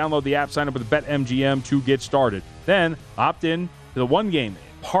account, download the app, sign up with BetMGM to get started. Then opt in to the one-game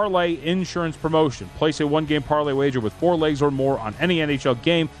parlay insurance promotion. Place a one-game parlay wager with 4 legs or more on any NHL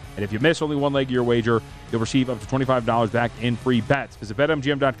game, and if you miss only one leg of your wager, you'll receive up to $25 back in free bets. Visit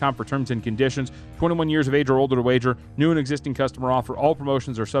BetMGM.com for terms and conditions. 21 years of age or older to wager. New and existing customer offer. All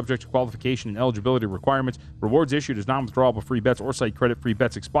promotions are subject to qualification and eligibility requirements. Rewards issued as non-withdrawable free bets or site credit. Free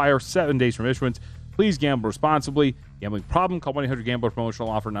bets expire 7 days from issuance. Please gamble responsibly. Gambling problem? Call 1-800-GAMBLER. Promotional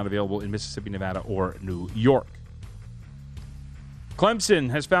offer not available in Mississippi, Nevada, or New York. Clemson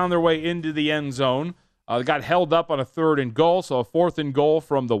has found their way into the end zone. They got held up on a 3rd and goal, so a 4th and goal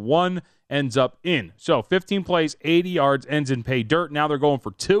from the 1 ends up in. So 15 plays, 80 yards, ends in pay dirt. Now they're going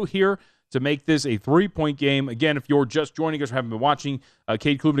for 2 here to make this a 3-point game. Again, if you're just joining us or haven't been watching,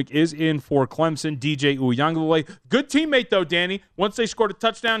 Cade Klubnik is in for Clemson. DJ Uiagalelei, good teammate though, Danny. Once they scored a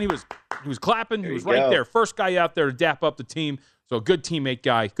touchdown, he was clapping. He was right there. First guy out there to dap up the team. So a good teammate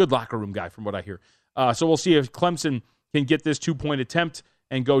guy, good locker room guy from what I hear. So we'll see if Clemson can get this 2-point attempt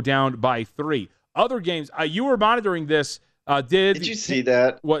and go down by 3. Other games, you were monitoring this. Did you see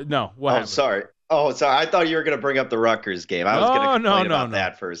that? What? No. What happened? Sorry. I thought you were going to bring up the Rutgers game. I was going to complain about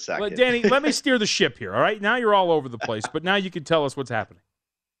that for a second. Danny, let me steer the ship here, all right? Now you're all over the place, but now you can tell us what's happening.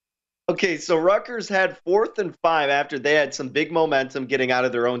 Okay, so Rutgers had 4th and 5 after they had some big momentum getting out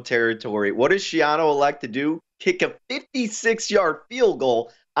of their own territory. What does Schiano elect to do? Kick a 56-yard field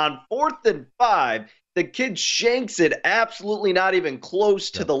goal on 4th and 5. The kid shanks it, absolutely not even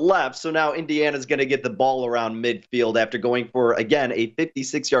close to the left. So now Indiana's going to get the ball around midfield after going for, again, a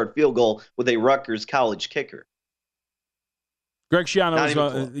 56-yard field goal with a Rutgers college kicker. Greg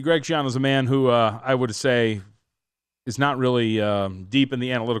Schiano's a man who I would say is not really deep in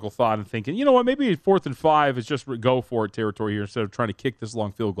the analytical thought and thinking, you know what, maybe 4th and 5 is just go for it territory here instead of trying to kick this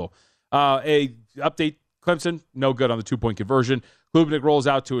long field goal. Update, Clemson, no good on the 2-point conversion. Klubnik rolls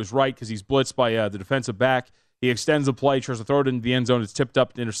out to his right because he's blitzed by the defensive back. He extends the play, tries to throw it into the end zone. It's tipped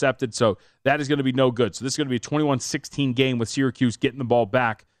up and intercepted, so that is going to be no good. So this is going to be a 21-16 game with Syracuse getting the ball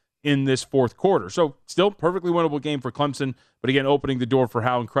back in this 4th quarter. So still perfectly winnable game for Clemson, but again, opening the door for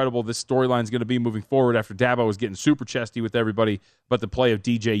how incredible this storyline is going to be moving forward after Dabo was getting super chesty with everybody but the play of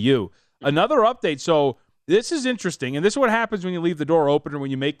DJU. Another update, so this is interesting, and this is what happens when you leave the door open or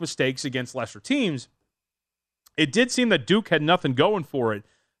when you make mistakes against lesser teams. It did seem that Duke had nothing going for it,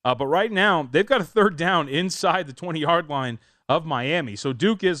 but right now they've got a 3rd down inside the 20-yard line of Miami. So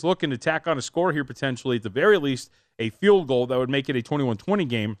Duke is looking to tack on a score here potentially, at the very least a field goal that would make it a 21-20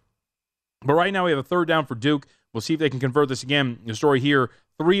 game. But right now we have a 3rd down for Duke. We'll see if they can convert this again. The story here,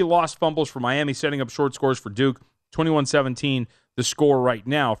 3 lost fumbles for Miami, setting up short scores for Duke, 21-17 the score right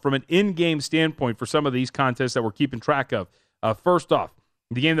now. From an in-game standpoint for some of these contests that we're keeping track of, first off,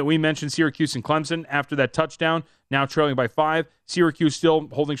 the game that we mentioned, Syracuse and Clemson, after that touchdown, now trailing by 5. Syracuse still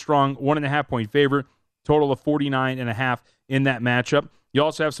holding strong, 1.5-point favorite, total of 49.5 in that matchup. You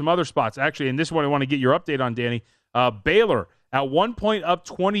also have some other spots. Actually, and this is what I want to get your update on, Danny. Baylor, at one point up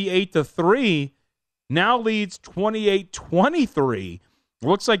 28-3, now leads 28-23.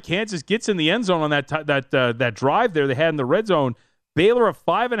 Looks like Kansas gets in the end zone on that drive there they had in the red zone. Baylor, a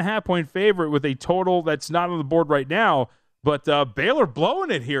 5.5-point favorite with a total that's not on the board right now. But Baylor blowing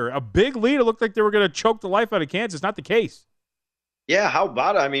it here. A big lead. It looked like they were going to choke the life out of Kansas. Not the case. Yeah, how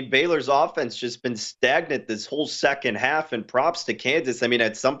about it? I mean, Baylor's offense just been stagnant this whole second half, and props to Kansas. I mean,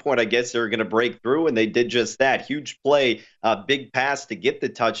 at some point, I guess they were going to break through, and they did just that. Huge play, big pass to get the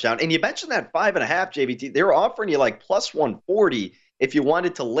touchdown. And you mentioned that 5.5, JVT. They were offering you like plus 140 if you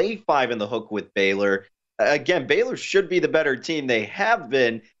wanted to lay 5 in the hook with Baylor. Again, Baylor should be the better team. They have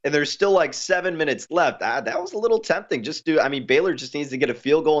been, and there's still like 7 minutes left. That was a little tempting. Baylor just needs to get a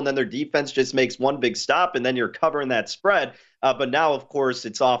field goal, and then their defense just makes one big stop, and then you're covering that spread. But now, of course,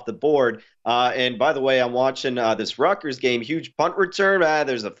 it's off the board. And by the way, I'm watching this Rutgers game. Huge punt return.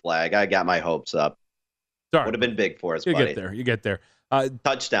 There's a flag. I got my hopes up. Sorry. Would have been big for us, buddy. You get there.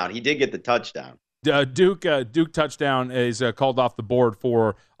 Touchdown. He did get the touchdown. Duke touchdown is called off the board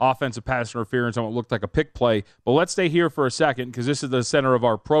for offensive pass interference on what looked like a pick play. But let's stay here for a second because this is the center of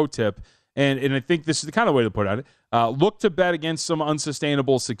our pro tip. and I think this is the kind of way to put it. Look to bet against some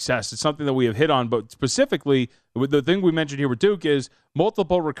unsustainable success. It's something that we have hit on, but specifically, the thing we mentioned here with Duke is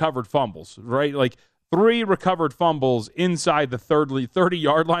multiple recovered fumbles, right? Like 3 recovered fumbles inside the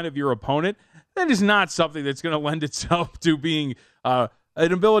 30-yard line of your opponent. That is not something that's going to lend itself to being an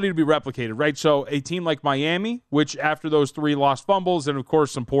ability to be replicated, right? So a team like Miami, which after those 3 lost fumbles and, of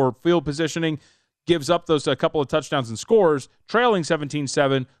course, some poor field positioning, gives up those a couple of touchdowns and scores, trailing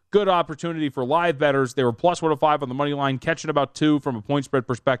 17-7. Good opportunity for live bettors. They were plus 105 on the money line, catching about 2 from a point spread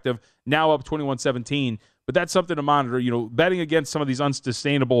perspective, now up 21-17. But that's something to monitor. Betting against some of these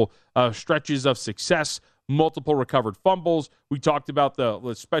unsustainable stretches of success, multiple recovered fumbles. We talked about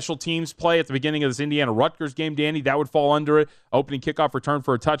the special teams play at the beginning of this Indiana-Rutgers game, Danny. That would fall under it. Opening kickoff return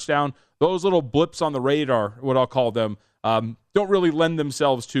for a touchdown. Those little blips on the radar, what I'll call them, don't really lend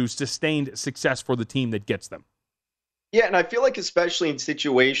themselves to sustained success for the team that gets them. Yeah, and I feel like especially in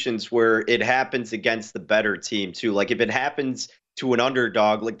situations where it happens against the better team too, like if it happens to an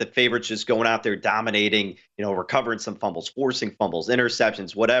underdog, like the favorites just going out there dominating, recovering some fumbles, forcing fumbles,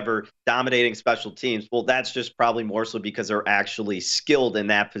 interceptions, whatever, dominating special teams. Well, that's just probably more so because they're actually skilled in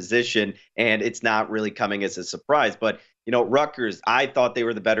that position and it's not really coming as a surprise. But Rutgers, I thought they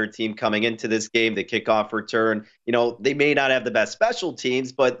were the better team coming into this game. The kickoff return, they may not have the best special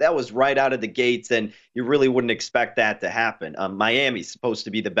teams, but that was right out of the gates, and you really wouldn't expect that to happen. Miami's supposed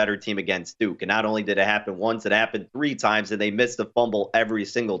to be the better team against Duke, and not only did it happen once, it happened 3 times, and they missed a fumble every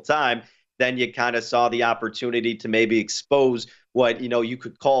single time. Then you kind of saw the opportunity to maybe expose what, you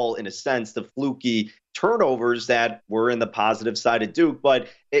could call, in a sense, the fluky turnovers that were in the positive side of Duke. But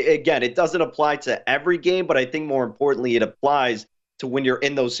again, it doesn't apply to every game, but I think more importantly, it applies to when you're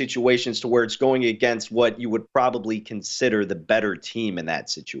in those situations to where it's going against what you would probably consider the better team in that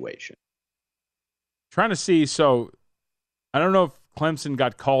situation. Trying to see, so I don't know if Clemson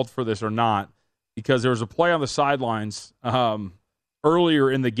got called for this or not, because there was a play on the sidelines earlier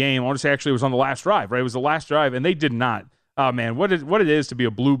in the game. I want to say actually it was on the last drive, right? It was the last drive, and they did not. Oh, man, what it is to be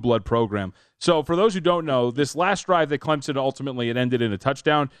a blue blood program. So for those who don't know, this last drive that Clemson ultimately it ended in a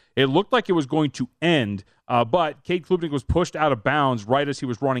touchdown, it looked like it was going to end, but Cade Klubnik was pushed out of bounds right as he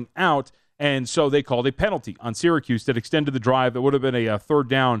was running out, and so they called a penalty on Syracuse that extended the drive. It would have been a third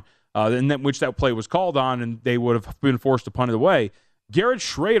down in which that play was called on, and they would have been forced to punt it away. Garrett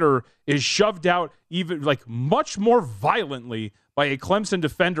Schrader is shoved out even much more violently by a Clemson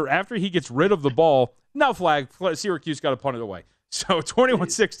defender after he gets rid of the ball. Now flag, Syracuse got to punt it away. So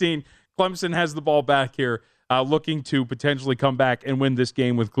 21-16, Clemson has the ball back here, looking to potentially come back and win this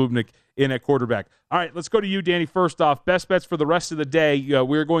game with Klubnik in at quarterback. All right, let's go to you, Danny. First off, best bets for the rest of the day.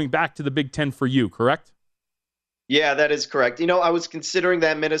 We're going back to the Big Ten for you, correct? Yeah, that is correct. I was considering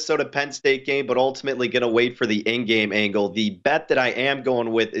that Minnesota-Penn State game, but ultimately going to wait for the in-game angle. The bet that I am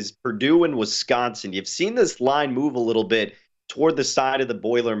going with is Purdue and Wisconsin. You've seen this line move a little bit toward the side of the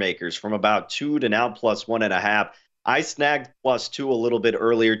Boilermakers from about 2 to now plus 1.5. I snagged plus 2 a little bit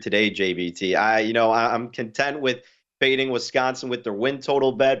earlier today, JVT. I'm content with fading Wisconsin with their win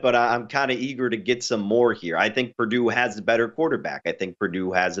total bet, but I'm kind of eager to get some more here. I think Purdue has a better quarterback. I think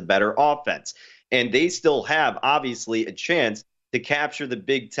Purdue has a better offense. And they still have, obviously, a chance to capture the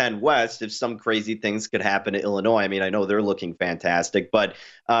Big Ten West if some crazy things could happen to Illinois. I mean, I know they're looking fantastic, but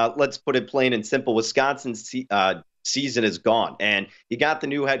let's put it plain and simple. Wisconsin's season is gone, and you got the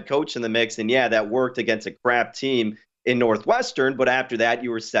new head coach in the mix, and yeah, that worked against a crap team in Northwestern, but after that, you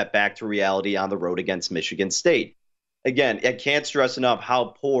were set back to reality on the road against Michigan State. Again, I can't stress enough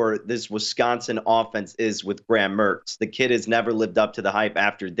how poor this Wisconsin offense is with Graham Mertz. The kid has never lived up to the hype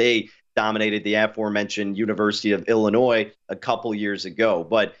after they dominated the aforementioned University of Illinois a couple years ago.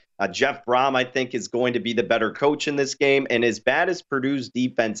 But Jeff Brom, I think, is going to be the better coach in this game. And as bad as Purdue's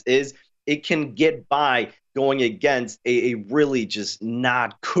defense is, it can get by going against a really just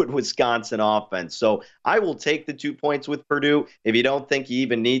not good Wisconsin offense. So I will take the 2 points with Purdue. If you don't think you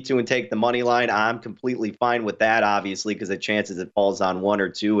even need to and take the money line, I'm completely fine with that, obviously, because the chances it falls on 1 or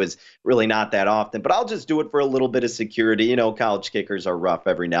 2 is really not that often. But I'll just do it for a little bit of security. College kickers are rough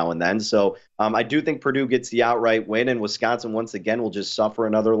every now and then. So I do think Purdue gets the outright win, and Wisconsin, once again, will just suffer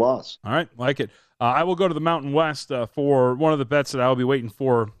another loss. All right, like it. I will go to the Mountain West for one of the bets that I'll be waiting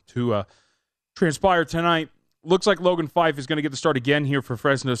for to transpire tonight. Looks like Logan Fife is going to get the start again here for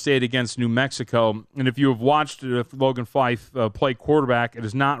Fresno State against New Mexico. And if you have watched Logan Fife play quarterback, it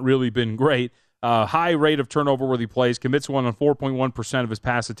has not really been great. High rate of turnover-worthy plays, commits one on 4.1% of his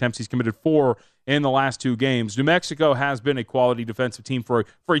pass attempts. He's committed 4 in the last 2 games. New Mexico has been a quality defensive team for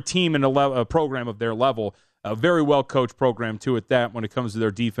a team in a program of their level. A very well-coached program, too, at that when it comes to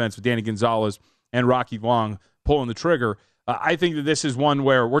their defense with Danny Gonzalez and Rocky Long pulling the trigger. I think that this is one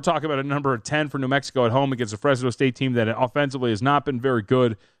where we're talking about a number of 10 for New Mexico at home against a Fresno State team that offensively has not been very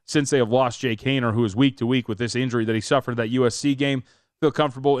good since they have lost Jake Haener, who is week to week with this injury that he suffered in that USC game. Feel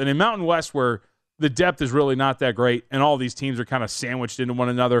comfortable. And in Mountain West, where the depth is really not that great and all these teams are kind of sandwiched into one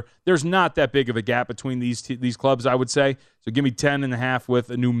another, there's not that big of a gap between these clubs, I would say. So give me 10.5 with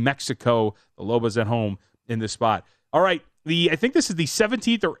New Mexico, the Lobos at home in this spot. All right, I think this is the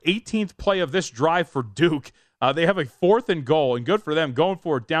 17th or 18th play of this drive for Duke. They have a 4th and goal, and good for them, going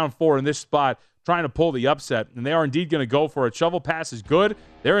for it down 4 in this spot, trying to pull the upset, and they are indeed going to go for it. Shovel pass is good.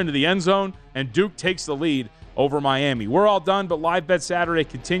 They're into the end zone, and Duke takes the lead over Miami. We're all done, but Live Bet Saturday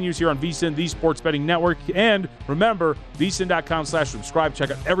continues here on VSiN, the Sports Betting Network. And remember, vsin.com/subscribe. Check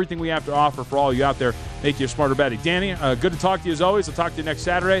out everything we have to offer for all you out there. Make you a smarter betting. Danny, good to talk to you as always. I'll talk to you next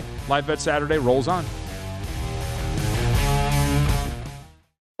Saturday. Live Bet Saturday rolls on.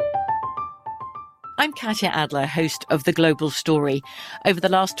 I'm Katya Adler, host of The Global Story. Over the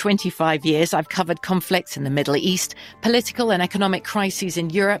last 25 years, I've covered conflicts in the Middle East, political and economic crises in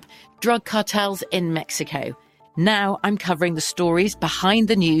Europe, drug cartels in Mexico. Now I'm covering the stories behind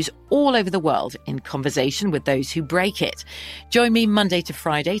the news all over the world in conversation with those who break it. Join me Monday to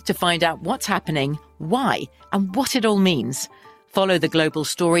Friday to find out what's happening, why, and what it all means. Follow The Global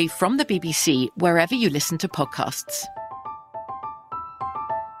Story from the BBC wherever you listen to podcasts.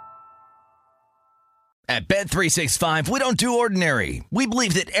 At Bet365, we don't do ordinary. We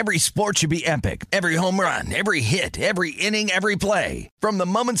believe that every sport should be epic. Every home run, every hit, every inning, every play. From the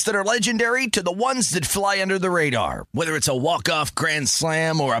moments that are legendary to the ones that fly under the radar. Whether it's a walk-off grand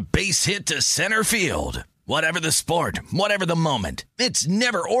slam or a base hit to center field. Whatever the sport, whatever the moment. It's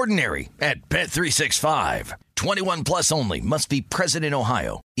never ordinary at Bet365. 21 plus only. Must be present in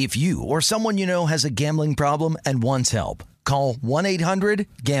Ohio. If you or someone you know has a gambling problem and wants help, call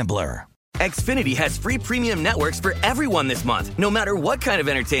 1-800-GAMBLER. Xfinity has free premium networks for everyone this month, no matter what kind of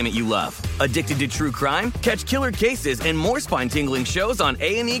entertainment you love. Addicted to true crime? Catch killer cases and more spine-tingling shows on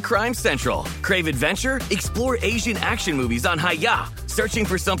A&E Crime Central. Crave adventure? Explore Asian action movies on Hi-YAH. Searching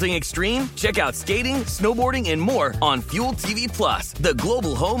for something extreme? Check out skating, snowboarding, and more on Fuel TV Plus, the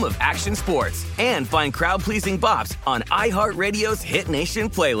global home of action sports. And find crowd-pleasing bops on iHeartRadio's Hit Nation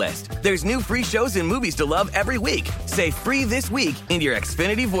playlist. There's new free shows and movies to love every week. Say free this week in your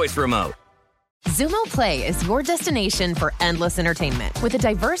Xfinity voice remote. Xumo Play is your destination for endless entertainment. With a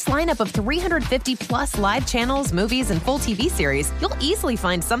diverse lineup of 350 plus live channels, movies, and full TV series, you'll easily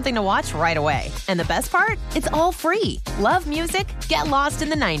find something to watch right away. And the best part? It's all free. Love music? Get lost in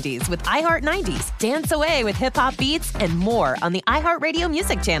the 90s with iHeart 90s, dance away with hip-hop beats, and more on the iHeartRadio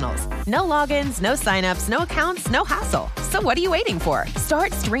music channels. No logins, no signups, no accounts, no hassle. So what are you waiting for?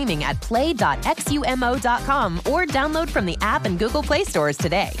 Start streaming at play.xumo.com or download from the app and Google Play stores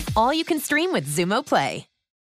today. All you can stream with Xumo Play.